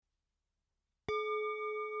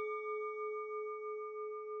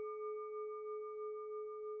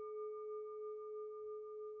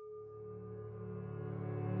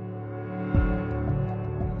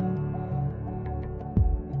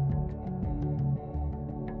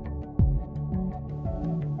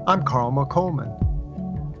I'm Carl McColman.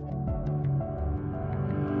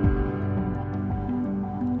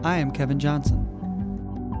 I am Kevin Johnson.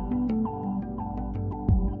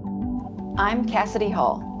 I'm Cassidy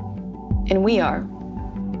Hall, and we are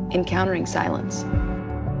Encountering Silence.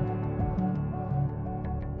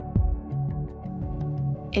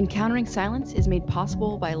 Encountering Silence is made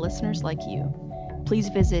possible by listeners like you. Please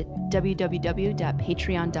visit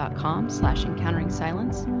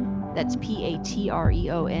www.patreon.com/encounteringsilence. That's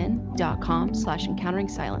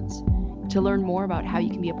patreon.com/encounteringsilence to learn more about how you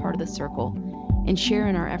can be a part of the circle and share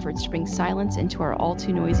in our efforts to bring silence into our all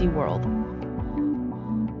too noisy world.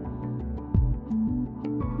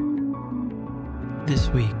 This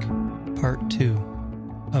week, part 2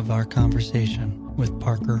 of our conversation with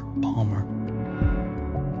Parker Palmer.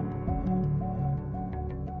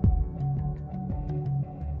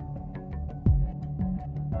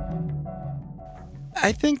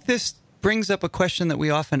 I think this brings up a question that we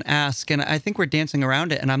often ask, and I think we're dancing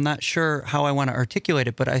around it, and I'm not sure how I want to articulate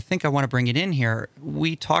it, but I think I want to bring it in here.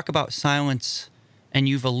 We talk about silence, and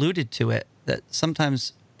you've alluded to it, that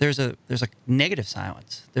sometimes there's a negative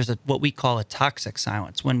silence. There's what we call a toxic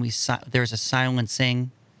silence, when there's a silencing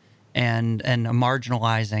and a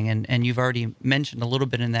marginalizing, and you've already mentioned a little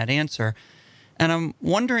bit in that answer. And I'm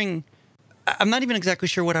wondering, I'm not even exactly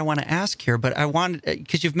sure what I want to ask here, but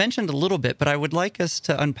because you've mentioned a little bit, but I would like us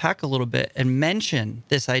to unpack a little bit and mention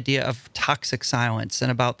this idea of toxic silence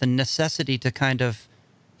and about the necessity to kind of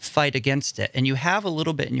fight against it. And you have a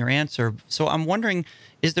little bit in your answer. So I'm wondering,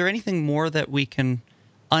 is there anything more that we can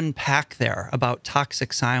unpack there about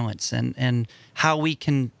toxic silence and how we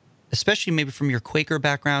can, especially maybe from your Quaker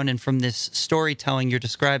background and from this storytelling you're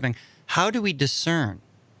describing, how do we discern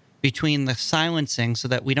between the silencing so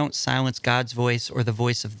that we don't silence God's voice or the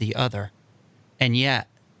voice of the other, and yet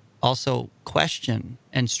also question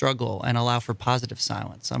and struggle and allow for positive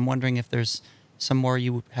silence? I'm wondering if there's some more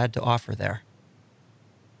you had to offer there.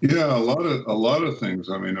 Yeah, a lot of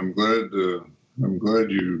things. I mean, I'm glad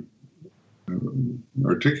you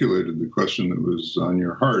articulated the question that was on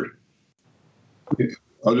your heart.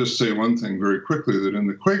 I'll just say one thing very quickly, that in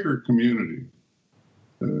the Quaker community,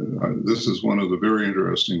 this is one of the very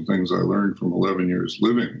interesting things I learned from 11 years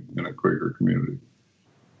living in a Quaker community.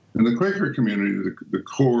 In the Quaker community, the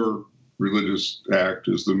core religious act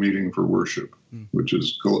is the meeting for worship, which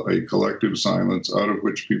is a collective silence out of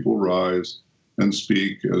which people rise and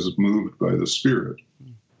speak as moved by the Spirit.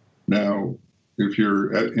 Now, if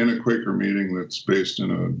you're in a Quaker meeting that's based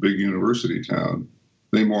in a big university town,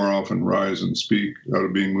 they more often rise and speak out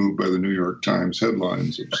of being moved by the New York Times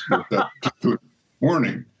headlines of that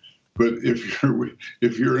morning. But if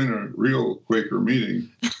you're in a real Quaker meeting,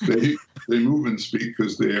 they move and speak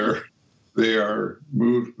because they are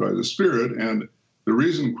moved by the Spirit. And the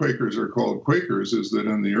reason Quakers are called Quakers is that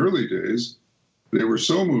in the early days, they were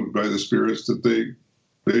so moved by the spirits that they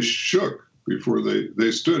shook before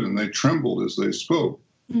they stood, and they trembled as they spoke.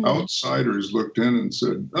 Mm-hmm. Outsiders looked in and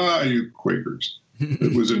said, you Quakers.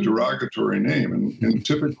 It was a derogatory name. And in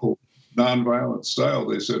typical nonviolent style,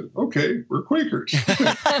 they said, okay, we're Quakers.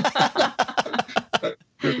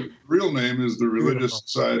 The real name is the Religious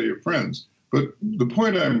Society of Friends. But the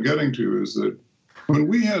point I'm getting to is that when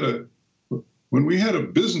we had a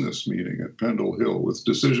business meeting at Pendle Hill with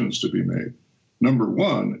decisions to be made, number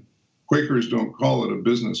one, Quakers don't call it a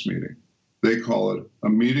business meeting. They call it a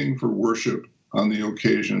meeting for worship on the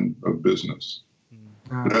occasion of business.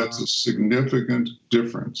 That's a significant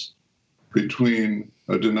difference between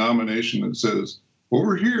a denomination that says,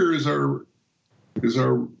 over here is our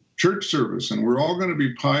church service, and we're all going to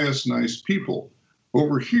be pious, nice people.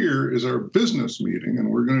 Over here is our business meeting, and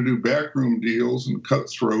we're going to do backroom deals and cut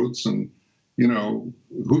throats, and,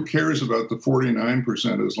 who cares about the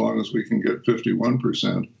 49% as long as we can get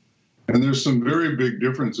 51%? And there's some very big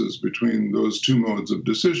differences between those two modes of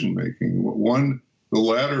decision-making. One, the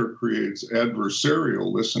latter creates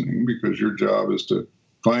adversarial listening because your job is to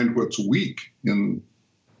find what's weak in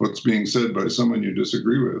what's being said by someone you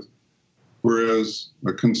disagree with. Whereas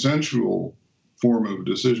a consensual form of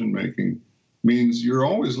decision-making means you're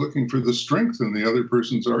always looking for the strength in the other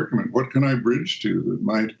person's argument. What can I bridge to that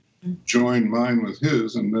might join mine with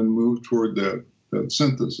his and then move toward that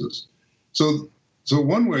synthesis? So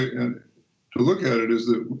one way to look at it is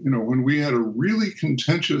that, when we had a really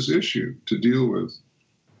contentious issue to deal with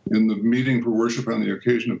in the meeting for worship on the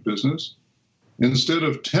occasion of business, instead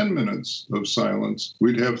of 10 minutes of silence,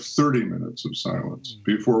 we'd have 30 minutes of silence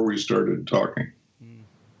before we started talking.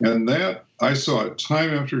 And that, I saw it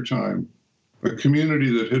time after time, a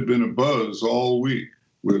community that had been abuzz all week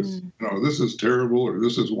with, this is terrible or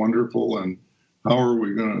this is wonderful, and how are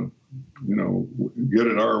we going to, get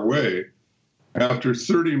it our way? After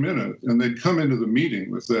 30 minutes, and they'd come into the meeting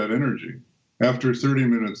with that energy. After 30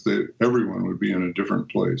 minutes, everyone would be in a different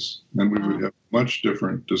place, and we would have much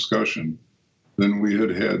different discussion than we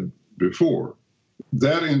had before.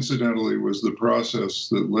 That, incidentally, was the process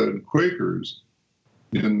that led Quakers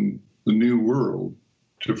in the New World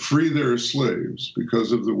to free their slaves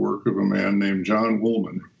because of the work of a man named John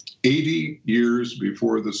Woolman, 80 years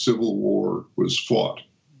before the Civil War was fought.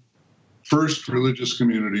 First religious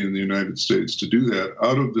community in the United States to do that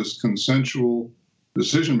out of this consensual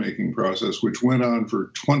decision-making process, which went on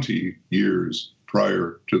for 20 years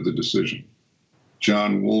prior to the decision.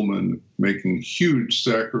 John Woolman making huge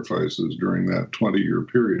sacrifices during that 20-year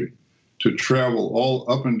period to travel all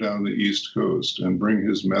up and down the East Coast and bring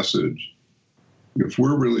his message. If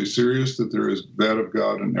we're really serious that there is that of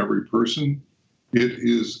God in every person, it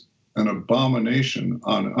is an abomination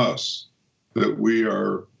on us that we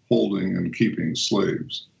are holding and keeping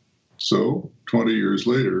slaves. So 20 years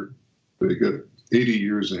later, they get 80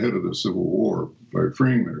 years ahead of the Civil War by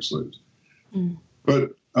freeing their slaves.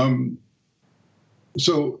 But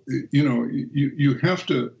so you have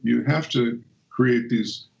to create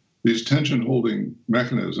these tension-holding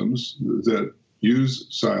mechanisms that use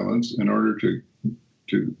silence in order to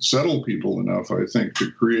settle people enough, I think,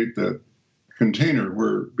 to create that container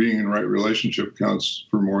where being in right relationship counts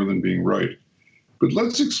for more than being right. But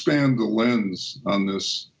let's expand the lens on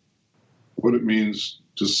this, what it means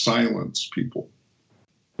to silence people.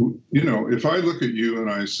 If I look at you and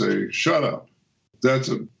I say, shut up, that's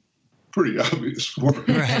a pretty obvious form.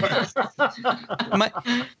 Right.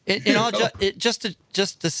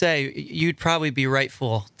 Just to say, you'd probably be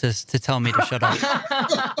rightful to tell me to shut up.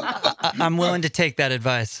 I'm willing to take that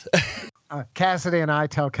advice. Cassidy and I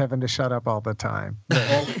tell Kevin to shut up all the time.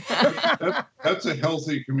 That's a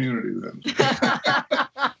healthy community then.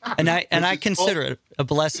 And I consider it a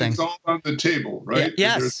blessing. It's all on the table, right?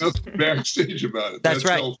 Yes. There's nothing backstage about it. That's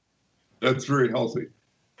right. Healthy. That's very healthy.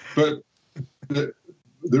 But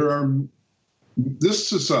this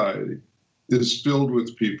society is filled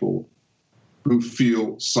with people who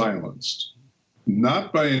feel silenced,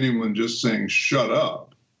 not by anyone just saying shut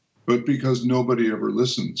up, but because nobody ever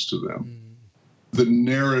listens to them. The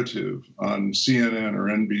narrative on CNN or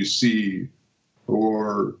NBC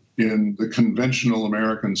or in the conventional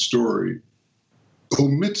American story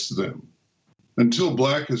omits them. Until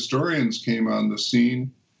Black historians came on the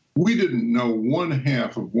scene, we didn't know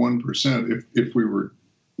 0.5% if we were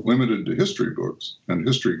limited to history books and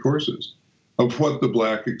history courses of what the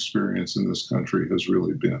Black experience in this country has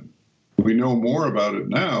really been. We know more about it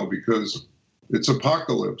now because it's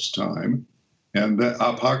apocalypse time, and that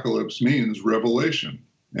apocalypse means revelation,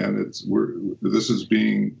 and this is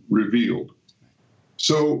being revealed.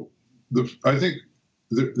 So I think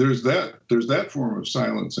there's that form of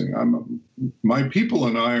silencing. My people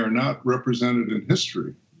and I are not represented in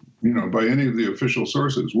history, by any of the official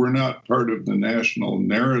sources. We're not part of the national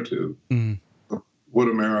narrative of what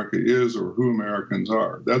America is or who Americans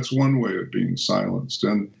are. That's one way of being silenced,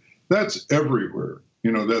 and that's everywhere.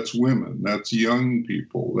 That's women, that's young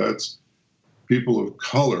people, that's people of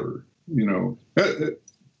color. To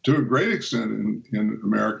a great extent in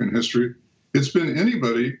American history, it's been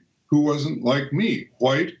anybody who wasn't like me,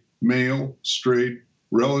 white, male, straight,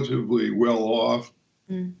 relatively well off,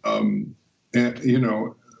 and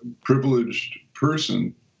privileged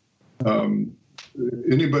person.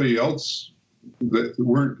 Anybody else that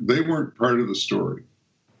weren't part of the story,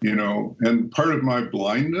 and part of my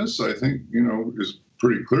blindness, I think, is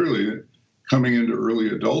pretty clearly coming into early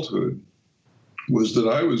adulthood, was that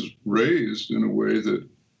I was raised in a way that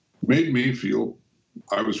made me feel,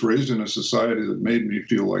 I was raised in a society that made me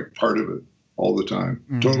feel like part of it all the time,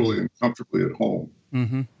 totally and comfortably at home.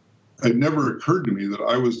 It never occurred to me that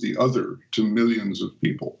I was the other to millions of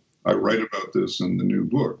people. I write about this in the new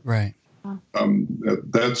book. Right.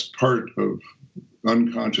 That's part of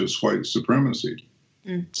unconscious white supremacy.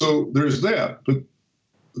 So there's that. But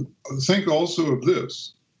think also of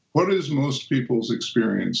this. What is most people's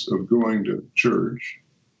experience of going to church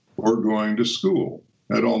or going to school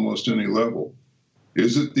at almost any level?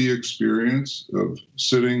 Is it the experience of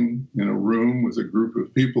sitting in a room with a group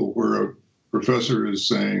of people where a professor is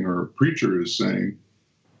saying or a preacher is saying,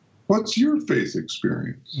 what's your faith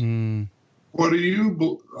experience? What do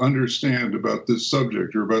you understand about this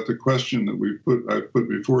subject or about the question that I've put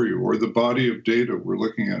before you, or the body of data we're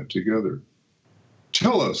looking at together?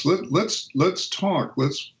 Tell us. Let's talk.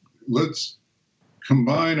 Let's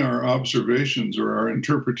combine our observations or our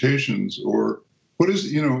interpretations, or what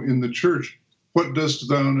is in the church. What dost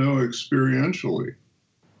thou know experientially?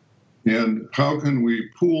 And how can we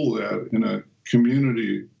pool that in a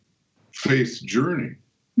community faith journey?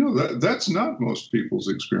 No, that's not most people's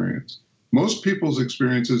experience. Most people's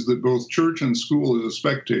experience is that both church and school is a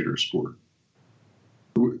spectator sport,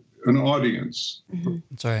 an audience. Mm-hmm.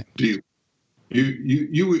 That's right. Deal.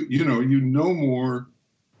 You no more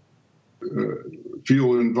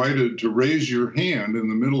feel invited to raise your hand in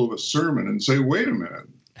the middle of a sermon and say, "Wait a minute,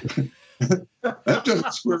 that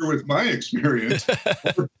doesn't square with my experience.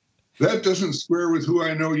 That doesn't square with who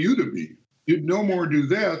I know you to be." You'd no more do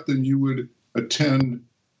that than you would attend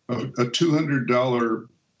a $200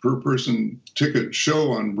 per person ticket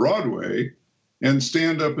show on Broadway and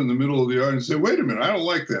stand up in the middle of the audience and say, "Wait a minute, I don't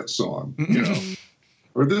like that song,"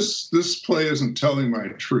 or this play isn't telling my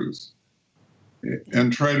truth,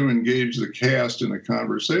 and try to engage the cast in a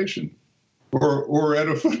conversation. Or at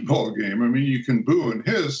a football game, I mean, you can boo and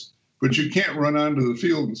hiss, but you can't run onto the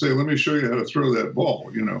field and say, "Let me show you how to throw that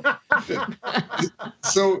ball,"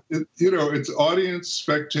 So, it's audience,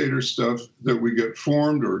 spectator stuff that we get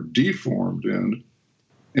formed or deformed in.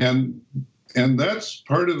 And that's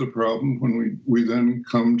part of the problem when we then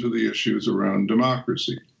come to the issues around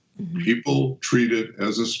democracy. Mm-hmm. People treat it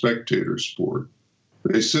as a spectator sport.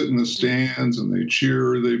 They sit in the stands and they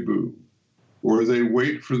cheer or they boo, or they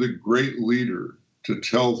wait for the great leader to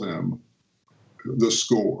tell them the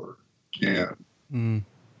score. And,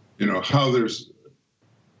 how there's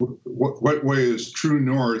what way is true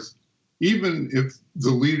north, even if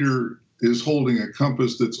the leader is holding a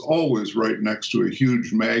compass that's always right next to a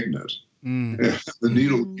huge magnet. And the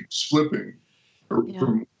needle keeps flipping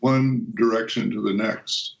from one direction to the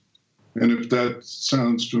next. And if that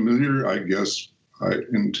sounds familiar, I guess I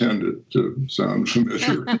intend it to sound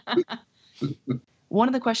familiar. One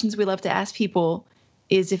of the questions we love to ask people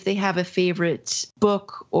is if they have a favorite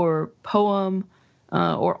book or poem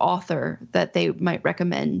or author that they might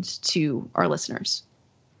recommend to our listeners.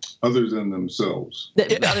 Other than themselves.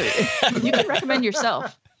 You can recommend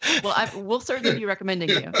yourself. Well, we'll certainly be recommending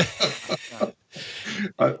you.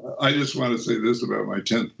 I just want to say this about my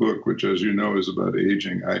 10th book, which, as you know, is about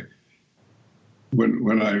aging.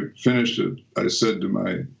 When I finished it, I said to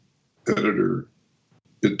my editor,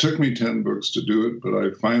 "It took me 10 books to do it, but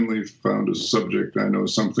I finally found a subject I know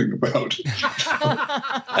something about."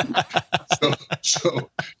 So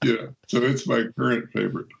it's my current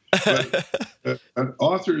favorite. But,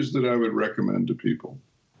 authors that I would recommend to people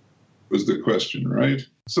was the question, right?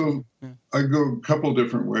 So I go a couple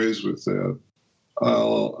different ways with that.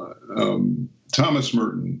 Thomas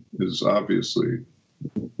Merton is obviously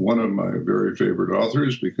one of my very favorite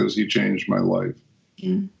authors because he changed my life.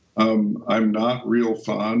 Mm. I'm not real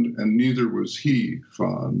fond, and neither was he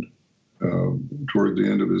fond, toward the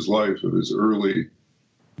end of his life, of his early,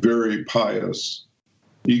 very pious,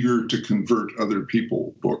 eager to convert other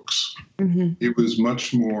people books. Mm-hmm. He was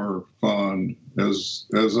much more fond, as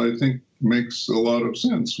I think makes a lot of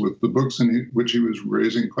sense, with the books in which he was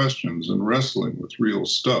raising questions and wrestling with real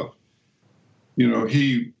stuff.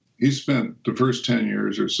 He spent the first 10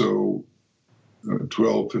 years or so,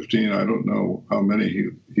 12, 15, I don't know how many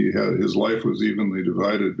he had. His life was evenly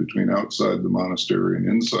divided between outside the monastery and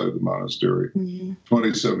inside the monastery,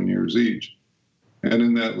 27 years each. And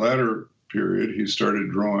in that latter period, he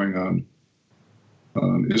started drawing on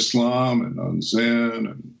Islam and on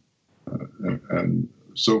Zen and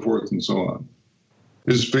so forth and so on.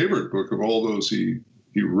 His favorite book of all those he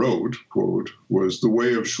wrote, quote, was The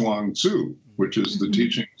Way of Chuang-Tzu, which is the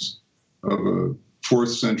teachings of a 4th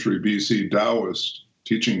century BC Taoist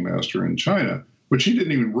teaching master in China, which he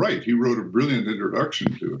didn't even write. He wrote a brilliant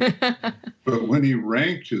introduction to it. But when he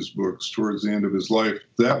ranked his books towards the end of his life,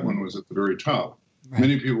 that one was at the very top. Right.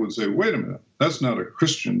 Many people would say, "Wait a minute, that's not a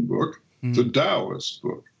Christian book, it's a Taoist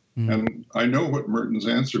book." And I know what Merton's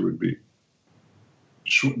answer would be.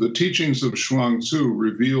 The teachings of Chuang-Tzu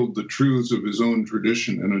revealed the truths of his own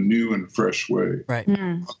tradition in a new and fresh way. Right.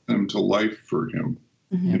 Brought them to life for him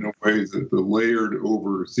in a way that the layered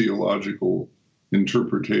over theological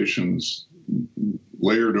interpretations,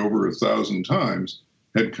 layered over 1,000 times,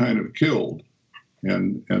 had kind of killed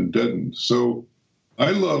and deadened. So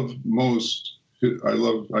I still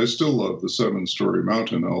love The 7-Story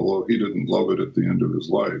Mountain, although he didn't love it at the end of his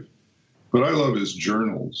life. But I love his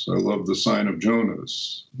journals. I love The Sign of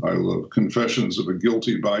Jonas. I love Confessions of a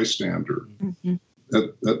Guilty Bystander. Mm-hmm.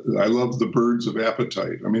 I love The Birds of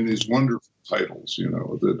Appetite. I mean, these wonderful titles,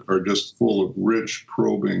 that are just full of rich,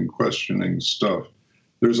 probing, questioning stuff.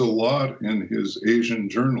 There's a lot in his Asian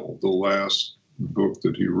journal, the last book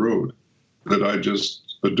that he wrote, that I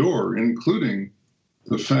just adore, including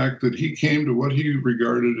the fact that he came to what he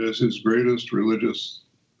regarded as his greatest religious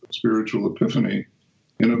spiritual epiphany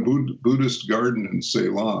in a Buddhist garden in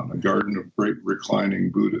Ceylon, a garden of great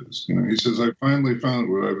reclining Buddhas. He says, I finally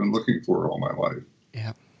found what I've been looking for all my life.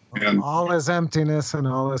 Yeah. And all is emptiness and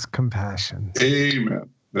all is compassion. Amen.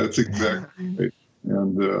 That's exactly right.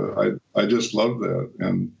 And I just love that.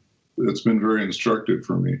 And it's been very instructive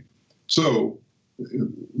for me. So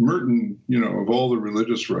Merton, of all the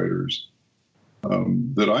religious writers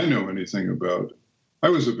that I know anything about, I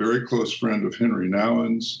was a very close friend of Henry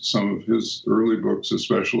Nouwen's, some of his early books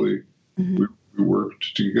especially. Mm-hmm. We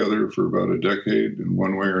worked together for about a decade in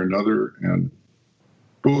one way or another, and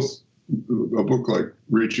both a book like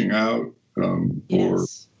Reaching Out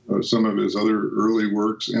yes. or some of his other early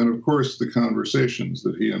works, and of course the conversations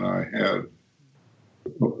that he and I had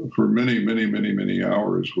for many, many, many, many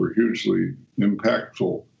hours were hugely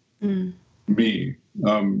impactful to me.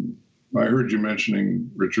 I heard you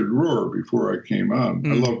mentioning Richard Rohr before I came on.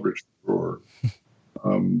 I love Richard Rohr,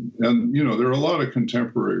 and there are a lot of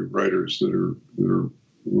contemporary writers that are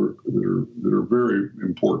very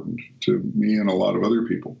important to me and a lot of other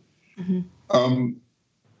people. Mm-hmm.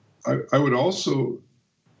 I would also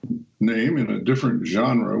name, in a different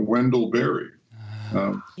genre, Wendell Berry.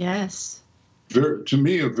 Yes. To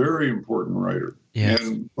me, a very important writer. Yes.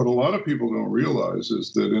 And what a lot of people don't realize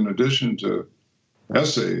is that in addition to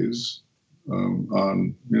essays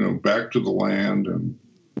on, back to the land and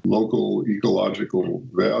local ecological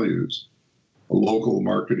values, a local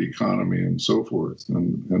market economy and so forth,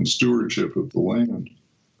 and stewardship of the land,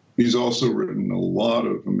 he's also written a lot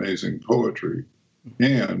of amazing poetry.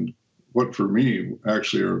 And what for me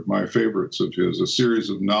actually are my favorites of his, a series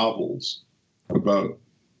of novels about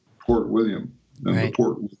Fort William and the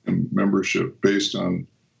Fort William membership based on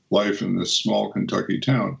life in this small Kentucky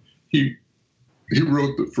town. He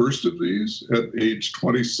wrote the first of these at age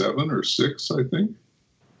 27 or 6, I think.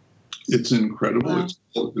 It's incredible. Wow.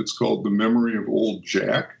 It's called The Memory of Old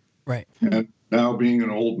Jack. Right. And now, being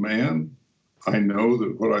an old man, I know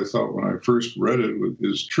that what I thought when I first read it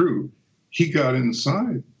is true. He got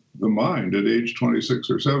inside the mind at age 26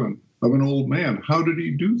 or 7 of an old man. How did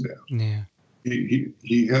he do that? Yeah.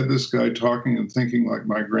 He had this guy talking and thinking like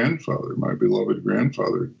my grandfather, my beloved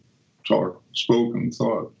grandfather, spoke and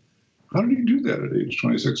thought. How did he do that at age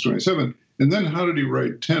 26, 27? And then how did he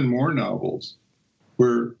write 10 more novels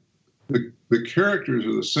where the characters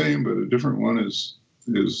are the same, but a different one is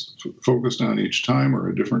focused on each time, or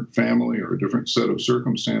a different family, or a different set of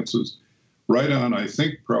circumstances? Right on, I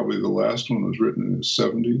think probably the last one was written in his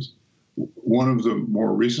 70s. One of the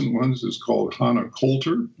more recent ones is called Hannah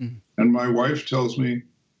Coulter. Mm. And my wife tells me,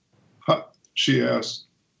 she asks,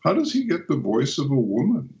 how does he get the voice of a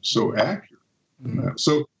woman so accurate? Mm.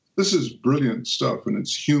 So this is brilliant stuff, and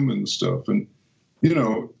it's human stuff. And,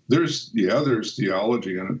 there's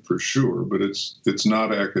theology in it for sure, but it's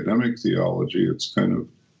not academic theology. It's kind of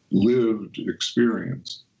lived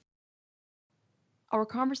experience. Our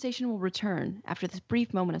conversation will return after this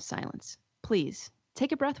brief moment of silence. Please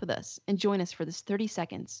take a breath with us and join us for this 30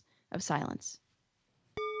 seconds of silence.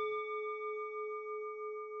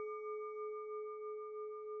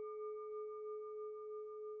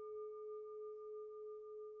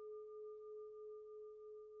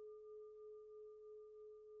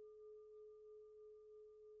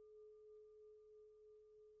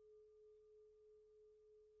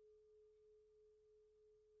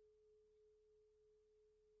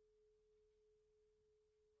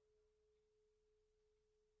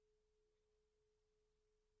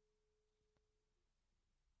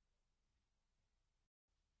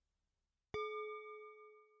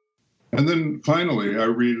 And then finally, I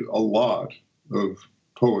read a lot of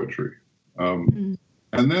poetry. And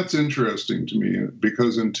that's interesting to me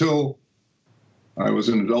because until I was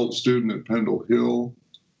an adult student at Pendle Hill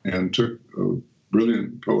and took a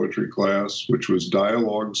brilliant poetry class, which was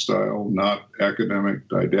dialogue style, not academic,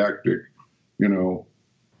 didactic, I'm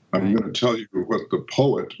going to tell you what the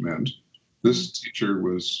poet meant. This teacher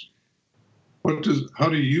was, how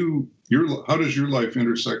does your life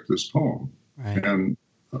intersect this poem? Right. And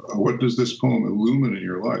what does this poem illumine in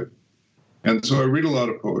your life? And so I read a lot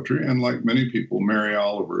of poetry, and like many people, Mary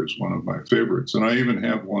Oliver is one of my favorites. And I even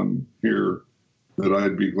have one here that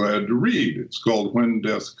I'd be glad to read. It's called When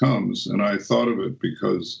Death Comes, and I thought of it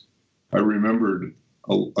because I remembered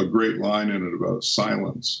a great line in it about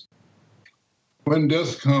silence. When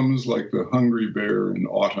death comes like the hungry bear in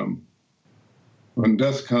autumn, when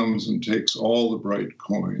death comes and takes all the bright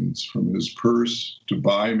coins from his purse to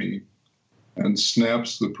buy me, and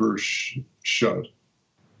snaps the purse shut.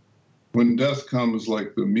 When death comes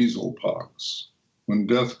like the measle pox, when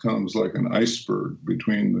death comes like an iceberg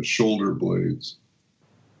between the shoulder blades,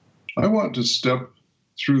 I want to step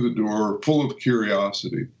through the door full of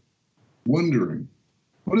curiosity, wondering,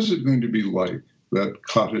 what is it going to be like, that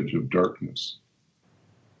cottage of darkness?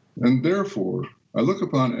 And therefore, I look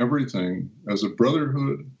upon everything as a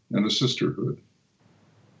brotherhood and a sisterhood.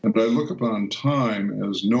 And I look upon time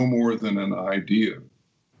as no more than an idea.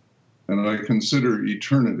 And I consider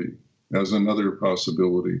eternity as another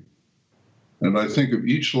possibility. And I think of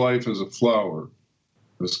each life as a flower,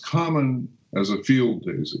 as common as a field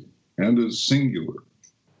daisy, and as singular.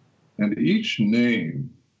 And each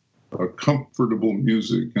name, a comfortable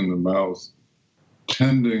music in the mouth,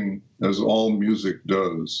 tending, as all music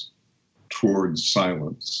does, towards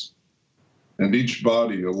silence. And each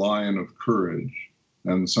body a lion of courage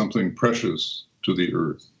and something precious to the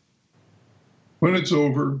earth. When it's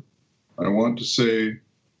over, I want to say,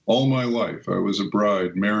 all my life I was a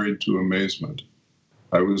bride married to amazement.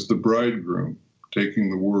 I was the bridegroom taking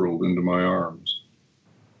the world into my arms.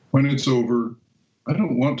 When it's over, I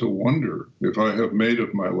don't want to wonder if I have made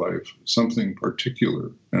of my life something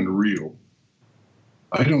particular and real.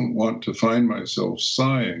 I don't want to find myself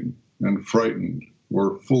sighing and frightened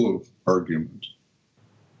or full of argument.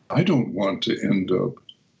 I don't want to end up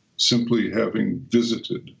simply having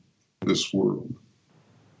visited this world.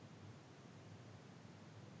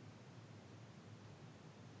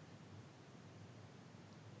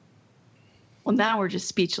 Well, now we're just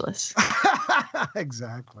speechless.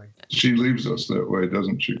 Exactly. She leaves us that way,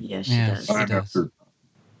 doesn't she? Yes, she does. She Time does. after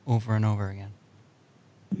Over and over again.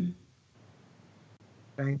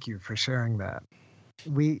 Thank you for sharing that.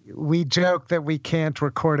 We joke that we can't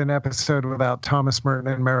record an episode without Thomas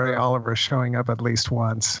Merton and Mary Oliver showing up at least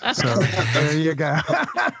once. So there you go.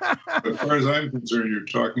 As far as I'm concerned, you're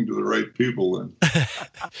talking to the right people then.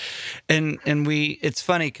 And it's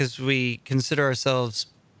funny because we consider ourselves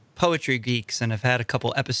poetry geeks and have had a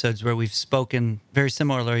couple episodes where we've spoken very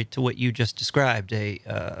similarly to what you just described,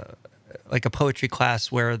 like a poetry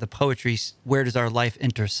class where the poetry, where does our life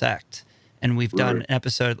intersect? And we've done an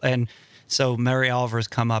episode, and so Mary Oliver's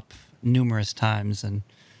come up numerous times, and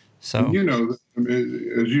so You know, I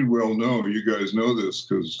mean, as you well know, you guys know this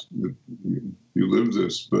because you live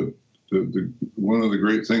this, but one of the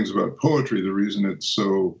great things about poetry, the reason it's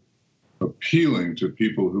so appealing to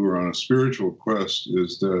people who are on a spiritual quest,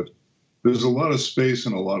 is that there's a lot of space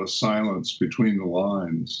and a lot of silence between the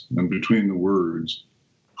lines and between the words.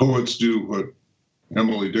 Poets do what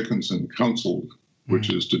Emily Dickinson counseled,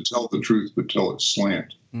 which is to tell the truth but tell it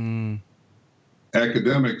slant.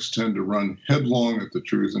 Academics tend to run headlong at the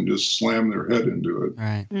truth and just slam their head into it.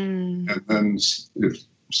 right. And then if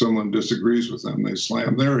someone disagrees with them, they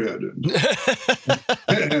slam their head into it.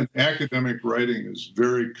 And academic writing is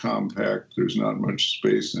very compact. There's not much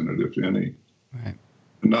space in it, if any. Right.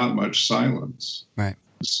 Not much silence. Right.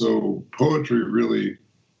 So poetry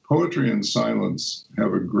and silence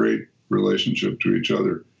have a great relationship to each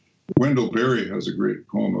other. Wendell Berry has a great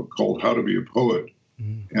poem called How to Be a Poet.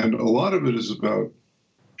 And a lot of it is about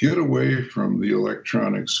get away from the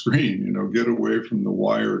electronic screen, get away from the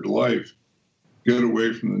wired life, get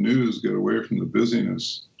away from the news, get away from the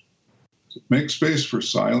busyness. Make space for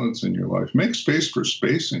silence in your life. Make space for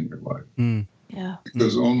space in your life. Yeah.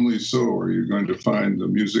 Because only so are you going to find the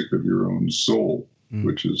music of your own soul,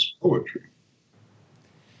 which is poetry.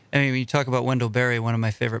 I mean, when you talk about Wendell Berry, one of my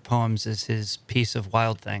favorite poems is his piece of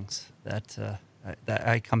Wild Things. That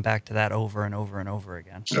I come back to that over and over and over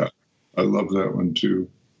again. Yeah, I love that one too.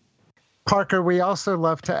 Parker, we also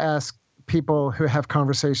love to ask people who have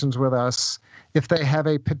conversations with us if they have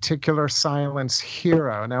a particular silence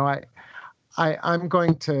hero. Now, I'm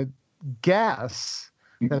going to guess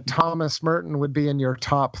that Thomas Merton would be in your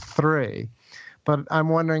top 3, but I'm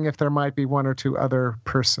wondering if there might be one or two other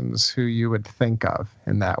persons who you would think of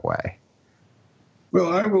in that way.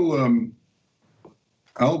 Well, I will.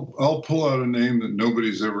 I'll pull out a name that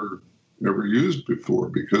nobody's ever used before,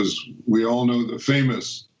 because we all know the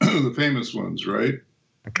famous ones, right?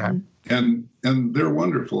 Okay. And they're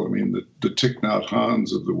wonderful. I mean, the Thich Nhat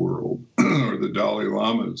Hanhs of the world, or the Dalai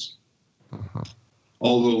Lamas.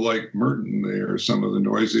 Although, like Merton, they are some of the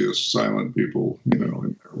noisiest silent people, in their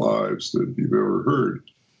lives that you've ever heard.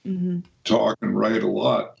 Talk and write a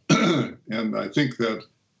lot, and I think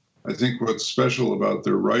what's special about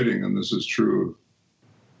their writing, and this is true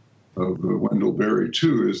of Wendell Berry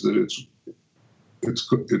too, is that it's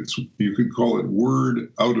you could call it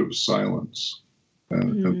word out of silence,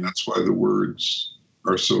 and that's why the words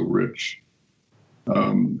are so rich.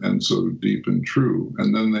 And so deep and true.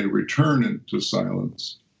 And then they return into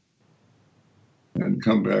silence and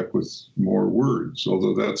come back with more words,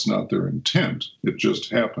 although that's not their intent. It just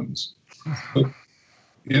happens. But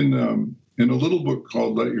in a little book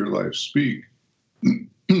called Let Your Life Speak,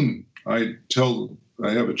 I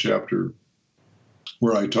have a chapter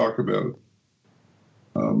where I talk about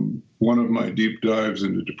one of my deep dives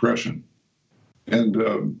into depression.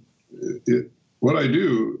 And what I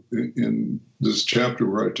do in this chapter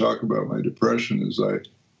where I talk about my depression is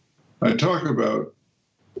I talk about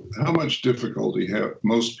how much difficulty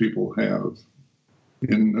most people have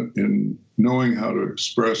in knowing how to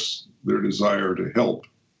express their desire to help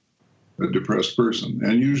a depressed person.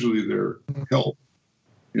 And usually their help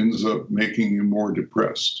ends up making you more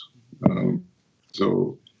depressed.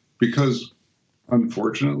 So because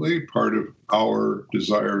unfortunately, part of our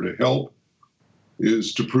desire to help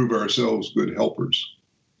is to prove ourselves good helpers.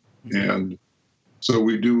 And so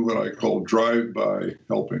we do what I call drive-by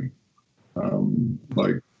helping.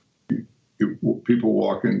 Like people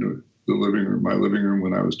walk into the my living room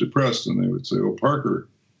when I was depressed, and they would say, "Oh, Parker,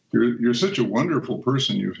 you're such a wonderful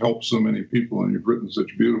person. You've helped so many people and you've written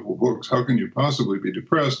such beautiful books. How can you possibly be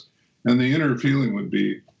depressed?" And the inner feeling would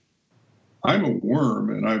be, I'm a worm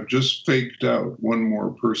and I've just faked out one more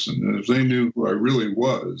person. And if they knew who I really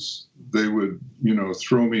was, they would,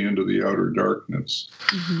 throw me into the outer darkness.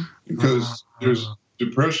 Mm-hmm. Because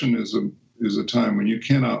depression is a time when you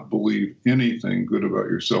cannot believe anything good about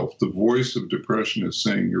yourself. The voice of depression is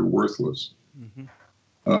saying you're worthless.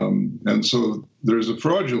 Mm-hmm. And so there's a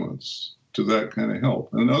fraudulence to that kind of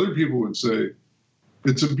help. And other people would say,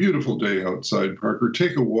 it's a beautiful day outside, Parker.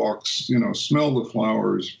 Take a walk, smell the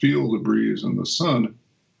flowers, feel the breeze and the sun.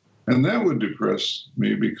 And that would depress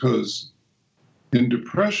me because in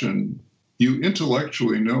depression, you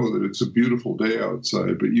intellectually know that it's a beautiful day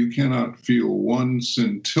outside, but you cannot feel one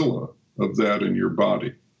scintilla of that in your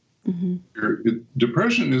body. Mm-hmm.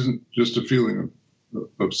 Depression isn't just a feeling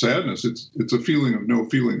of sadness. It's a feeling of no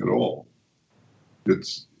feeling at all.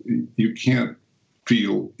 You can't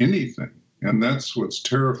feel anything. And that's what's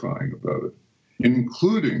terrifying about it,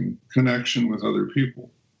 including connection with other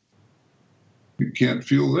people. You can't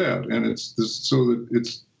feel that. And so that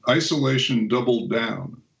it's isolation doubled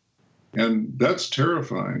down. And that's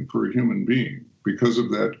terrifying for a human being because of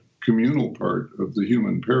that communal part of the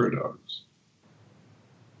human paradox.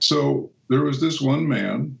 So there was this one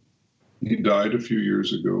man, he died a few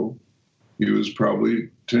years ago. He was probably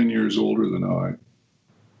 10 years older than I.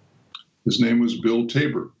 His name was Bill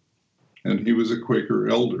Tabor. And he was a Quaker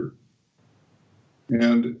elder.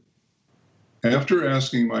 And after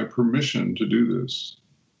asking my permission to do this,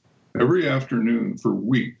 every afternoon for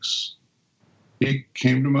weeks, he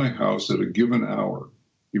came to my house at a given hour.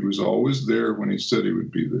 He was always there when he said he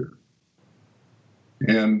would be there.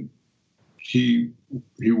 And he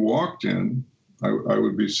walked in, I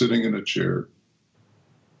would be sitting in a chair.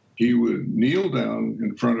 He would kneel down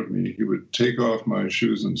in front of me. He would take off my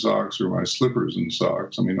shoes and socks or my slippers and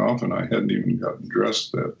socks. I mean, often I hadn't even gotten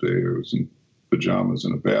dressed that day. I was in pajamas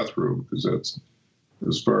and a bathrobe because that's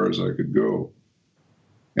as far as I could go.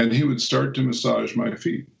 And he would start to massage my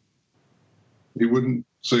feet. He wouldn't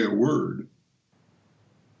say a word,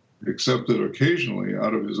 except that occasionally,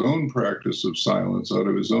 out of his own practice of silence, out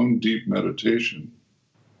of his own deep meditation,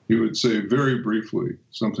 he would say very briefly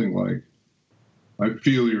something like, "I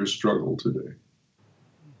feel your struggle today."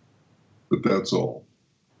 But that's all.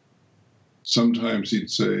 Sometimes he'd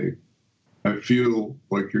say, "I feel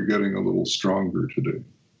like you're getting a little stronger today."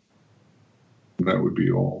 And that would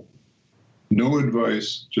be all. No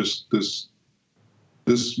advice, just this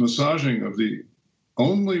massaging of the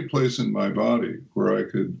only place in my body where I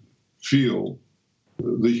could feel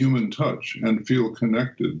the human touch and feel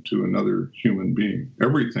connected to another human being.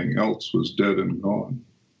 Everything else was dead and gone.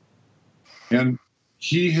 And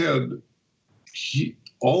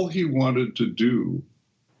all he wanted to do,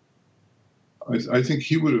 I think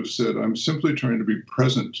he would have said, "I'm simply trying to be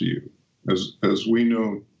present to you," as we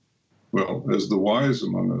know, well, as the wise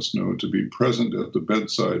among us know, to be present at the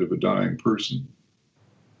bedside of a dying person.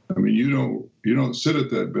 I mean, you don't sit at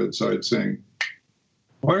that bedside saying,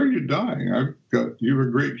 "Why are you dying? You're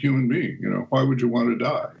a great human being. Why would you want to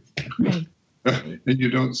die?" And you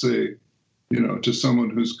don't say, to someone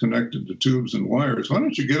who's connected to tubes and wires, "Why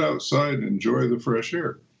don't you get outside and enjoy the fresh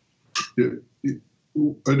air?"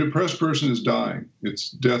 A depressed person is dying.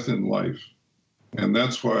 It's death in life. And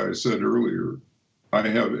that's why I said earlier, I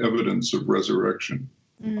have evidence of resurrection,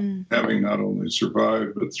 having not only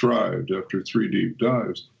survived, but thrived after 3 deep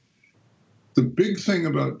dives. The big thing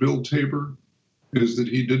about Bill Tabor is that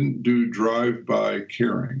he didn't do drive-by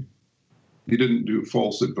caring. He didn't do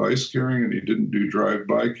false advice caring, and he didn't do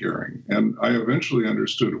drive-by caring. And I eventually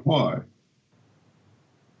understood why.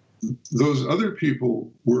 Those other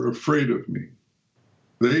people were afraid of me.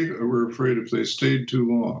 They were afraid if they stayed too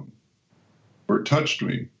long, or touched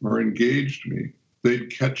me, or engaged me, they'd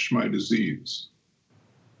catch my disease.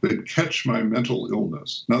 They'd catch my mental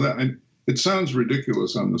illness. Now, it sounds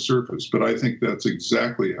ridiculous on the surface, but I think that's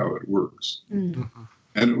exactly how it works. Mm-hmm.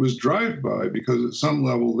 And it was drive-by because at some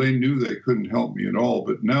level they knew they couldn't help me at all,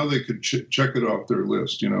 but now they could check it off their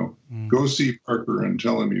list, go see Parker and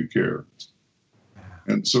tell him you care.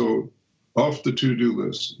 And so off the to-do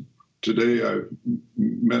list, today I've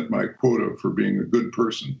met my quota for being a good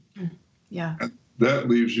person. Yeah. And that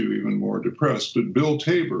leaves you even more depressed. But Bill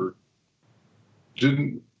Tabor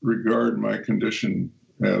didn't regard my condition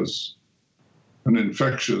as an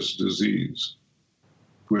infectious disease,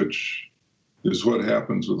 which is what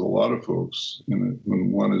happens with a lot of folks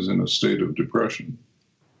when one is in a state of depression.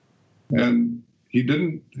 And he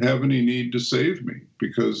didn't have any need to save me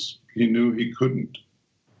because he knew he couldn't.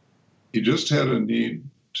 He just had a need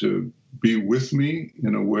to be with me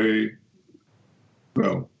in a way,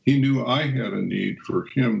 well, he knew I had a need for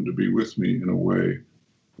him to be with me in a way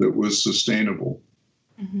that was sustainable.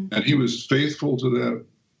 Mm-hmm. And he was faithful to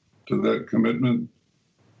that commitment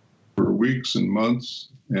for weeks and months,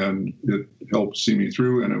 and it helped see me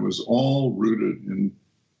through. And it was all rooted in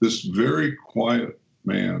this very quiet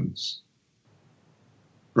man's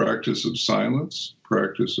practice of silence,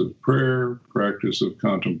 practice of prayer, practice of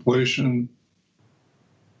contemplation.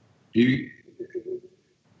 He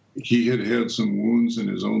had had some wounds in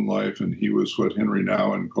his own life, and he was what Henry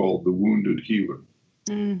Nouwen called the wounded healer.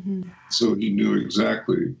 Mm-hmm. So he knew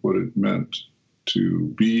exactly what it meant to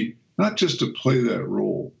be, not just to play that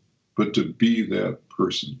role, but to be that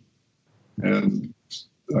person. And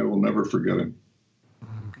I will never forget him.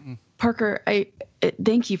 Parker, I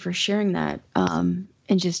thank you for sharing that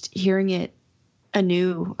and just hearing it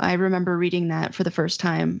anew. I remember reading that for the first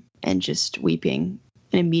time and just weeping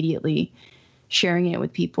and immediately sharing it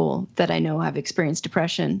with people that I know have experienced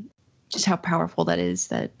depression, just how powerful that is,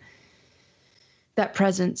 that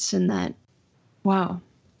presence and that, wow.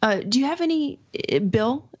 Do you have any,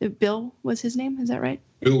 Bill was his name, is that right?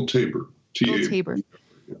 Bill Tabor. Bill Tabor.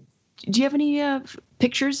 Do you have any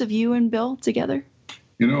pictures of you and Bill together?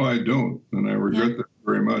 I don't, and I regret that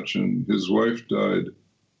very much. And his wife died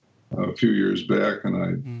a few years back,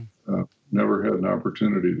 and I never had an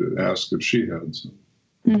opportunity to ask if she had some.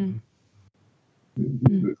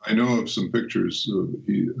 I know of some pictures of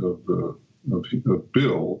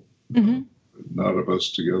Bill, but not of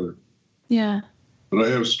us together. Yeah. But I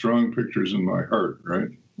have strong pictures in my heart, right?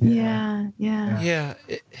 Yeah.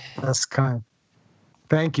 That's kind.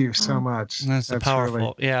 Thank you so much. That's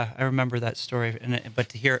powerful. Really... Yeah, I remember that story, but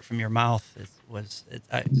to hear it from your mouth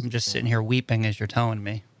I'm just sitting here weeping as you're telling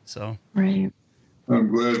me. So right.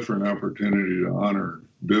 I'm glad for an opportunity to honor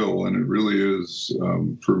Bill, and it really is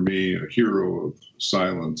for me a hero of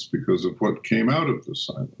silence because of what came out of the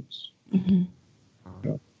silence. Mm-hmm.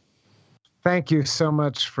 Yeah. Thank you so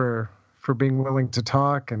much for being willing to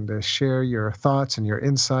talk and to share your thoughts and your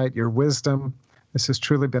insight, your wisdom. This has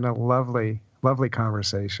truly been a lovely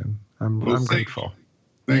conversation. I'm grateful.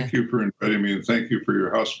 Thank you for inviting me, and thank you for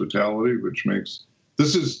your hospitality, which makes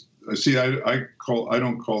this is. See, I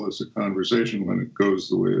don't call this a conversation when it goes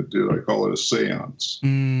the way it did. I call it a seance.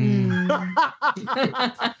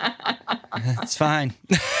 It's fine.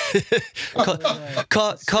 call it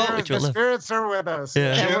what you love. The spirits are with us.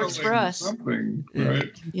 Yeah. That works for us. Something,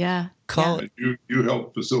 right? Yeah. Call it. You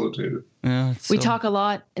help facilitate it. Yeah, we talk a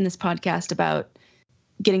lot in this podcast about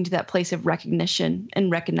getting to that place of recognition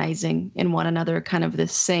and recognizing in one another kind of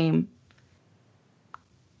this same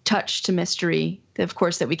touch to mystery, of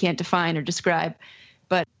course, that we can't define or describe,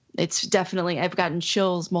 but it's definitely, I've gotten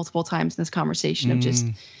chills multiple times in this conversation of just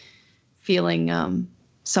feeling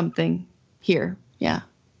something here. Yeah.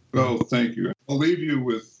 Well, thank you. I'll leave you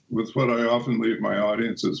with what I often leave my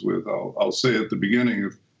audiences with. I'll say at the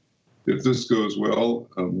beginning, if this goes well,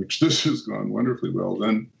 which this has gone wonderfully well,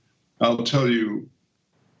 then I'll tell you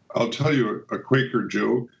a Quaker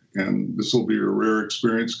joke. And this will be a rare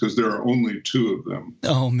experience because there are only two of them.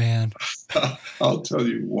 Oh, man. I'll tell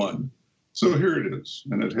you one. So here it is,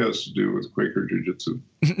 and it has to do with Quaker Jiu-Jitsu.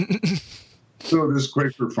 So this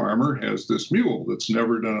Quaker farmer has this mule that's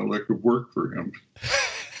never done a lick of work for him.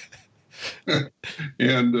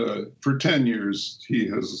 And for 10 years,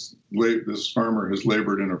 this farmer has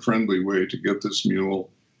labored in a friendly way to get this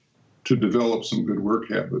mule to develop some good work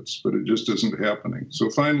habits, but it just isn't happening. So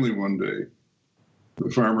finally one day, the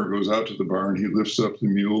farmer goes out to the barn, he lifts up the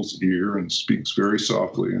mule's ear and speaks very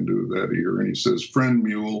softly into that ear, and he says, "Friend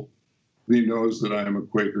mule, thee knows that I am a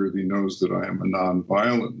Quaker, thee knows that I am a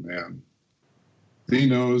non-violent man. Thee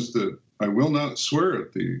knows that I will not swear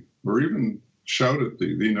at thee, or even shout at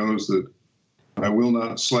thee. Thee knows that I will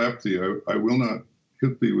not slap thee, I will not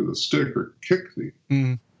hit thee with a stick or kick thee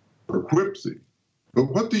or whip thee. But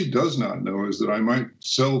what thee does not know is that I might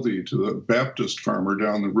sell thee to the Baptist farmer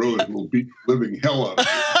down the road who will beat the living hell out of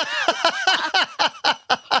you.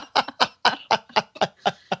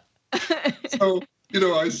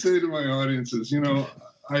 So, I say to my audiences,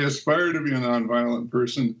 I aspire to be a nonviolent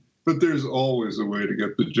person, but there's always a way to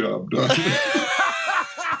get the job done.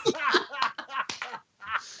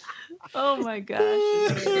 Oh my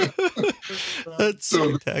gosh. That's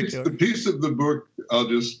so spectacular. The piece of the book, I'll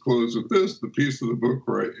just close with this, the piece of the book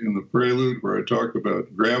in the prelude where I talk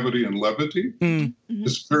about gravity and levity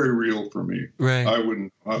is very real for me. Right. I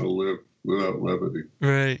wouldn't know how to live without levity.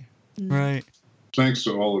 Right. Thanks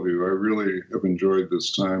to all of you. I really have enjoyed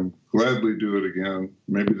this time. Gladly do it again.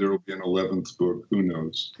 Maybe there will be an 11th book. Who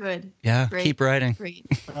knows? Good. Yeah, Great. keep writing. Great.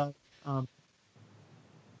 All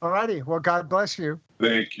righty. Well, God bless you.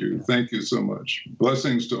 Thank you. Thank you so much.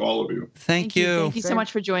 Blessings to all of you. Thank you. Thank you so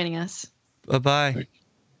much for joining us. Bye-bye.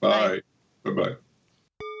 Bye. Bye-bye.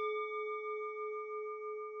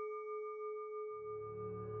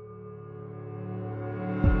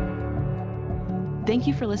 Thank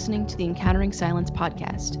you for listening to the Encountering Silence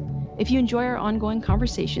podcast. If you enjoy our ongoing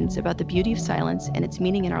conversations about the beauty of silence and its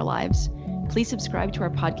meaning in our lives, please subscribe to our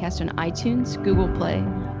podcast on iTunes, Google Play,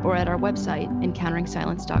 or at our website,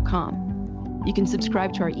 encounteringsilence.com. You can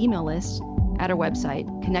subscribe to our email list at our website,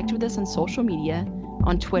 connect with us on social media,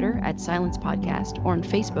 on Twitter at Silence Podcast, or on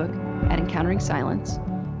Facebook at Encountering Silence.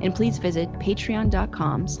 And please visit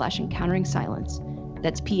patreon.com/encountering silence.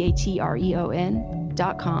 That's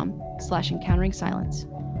patreon.com/encountering silence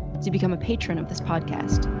to become a patron of this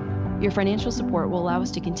podcast. Your financial support will allow us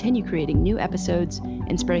to continue creating new episodes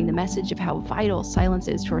and spreading the message of how vital silence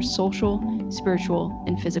is to our social, spiritual,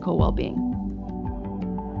 and physical well-being.